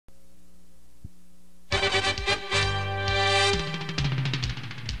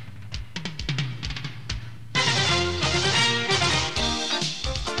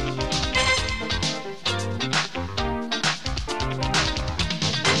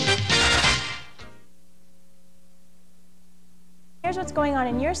here's what's going on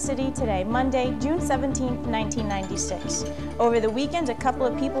in your city today, Monday, June 17th, 1996. Over the weekend, a couple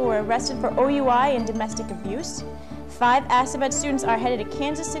of people were arrested for OUI and domestic abuse. 5 Assabet students are headed to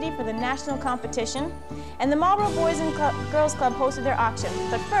Kansas City for the national competition. And the Marlborough Boys and Girls Club hosted their auction.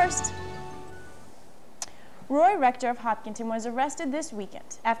 But first, Roy Rector of Hopkinton was arrested this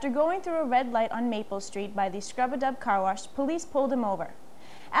weekend. After going through a red light on Maple Street by the Scrub-A-Dub car wash, police pulled him over.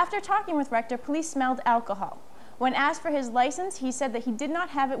 After talking with Rector, police smelled alcohol. When asked for his license, he said that he did not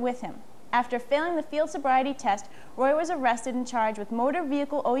have it with him. After failing the field sobriety test, Roy was arrested and charged with motor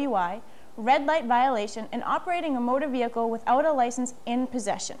vehicle OUI, red light violation, and operating a motor vehicle without a license in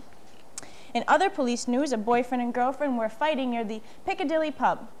possession. In other police news, a boyfriend and girlfriend were fighting near the Piccadilly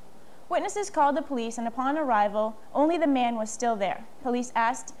pub. Witnesses called the police, and upon arrival, only the man was still there. Police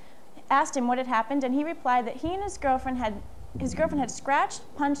asked him what had happened, and he replied that he and his girlfriend had scratched,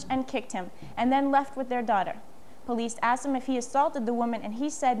 punched, and kicked him, and then left with their daughter. Police asked him if he assaulted the woman, and he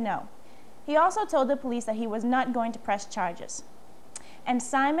said no. He also told the police that he was not going to press charges. And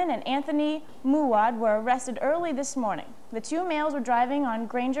Simon and Anthony Muwad were arrested early this morning. The 2 males were driving on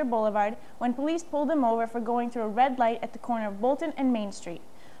Granger Boulevard when police pulled them over for going through a red light at the corner of Bolton and Main Street.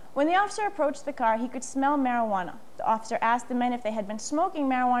 When the officer approached the car, he could smell marijuana. The officer asked the men if they had been smoking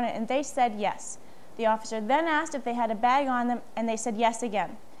marijuana, and they said yes. The officer then asked if they had a bag on them, and they said yes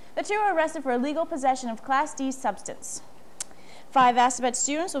again. The 2 were arrested for illegal possession of Class D substance. 5 Assabet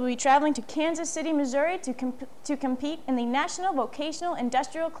students will be traveling to Kansas City, Missouri to compete in the National Vocational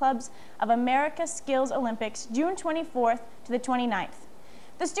Industrial Clubs of America Skills Olympics, June 24th to the 29th.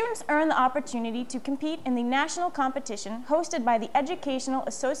 The students earn the opportunity to compete in the national competition hosted by the Educational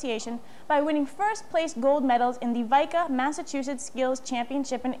Association by winning first-place gold medals in the VICA Massachusetts Skills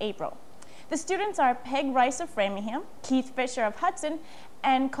Championship in April. The students are Peg Rice of Framingham, Keith Fisher of Hudson,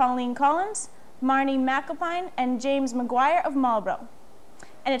 and Colleen Collins, Marnie McAlpine, and James McGuire of Marlborough.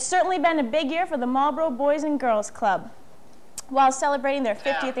 And it's certainly been a big year for the Marlborough Boys and Girls Club. While celebrating their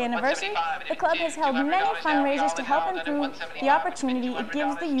 50th anniversary, the club has held many fundraisers to help improve the opportunity it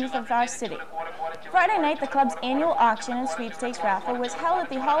gives the youth of our city. Friday night, the club's annual auction and sweepstakes raffle was held at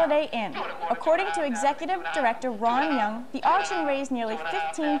the Holiday Inn. According to Executive Director Ron Young, the auction raised nearly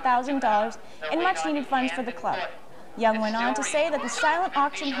 $15,000 in much-needed funds for the club. Young went on to say that the silent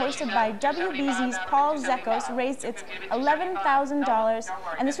auction hosted by WBZ's Paul Zekos raised its $11,000,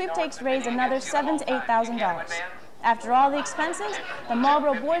 and the sweepstakes raised another $7,000 to $8,000. After all the expenses, the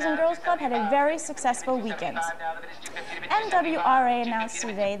Marlborough Boys and Girls Club had a very successful weekend. MWRA announced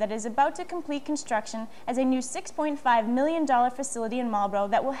today that it is about to complete construction as a new $6.5 million facility in Marlborough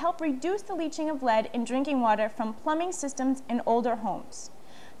that will help reduce the leaching of lead in drinking water from plumbing systems in older homes.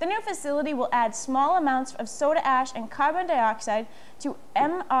 The new facility will add small amounts of soda ash and carbon dioxide to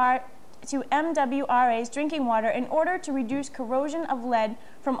MWRA's drinking water in order to reduce corrosion of lead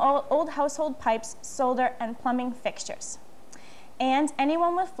from old household pipes, solder, and plumbing fixtures. And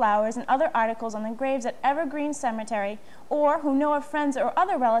anyone with flowers and other articles on the graves at Evergreen Cemetery, or who know of friends or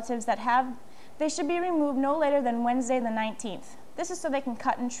other relatives that have, they should be removed no later than Wednesday the 19th. This is so they can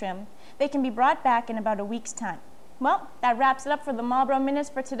cut and trim. They can be brought back in about a week's time. Well, that wraps it up for the Marlborough Minutes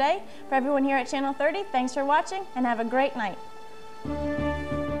for today. For everyone here at Channel 30, thanks for watching and have a great night.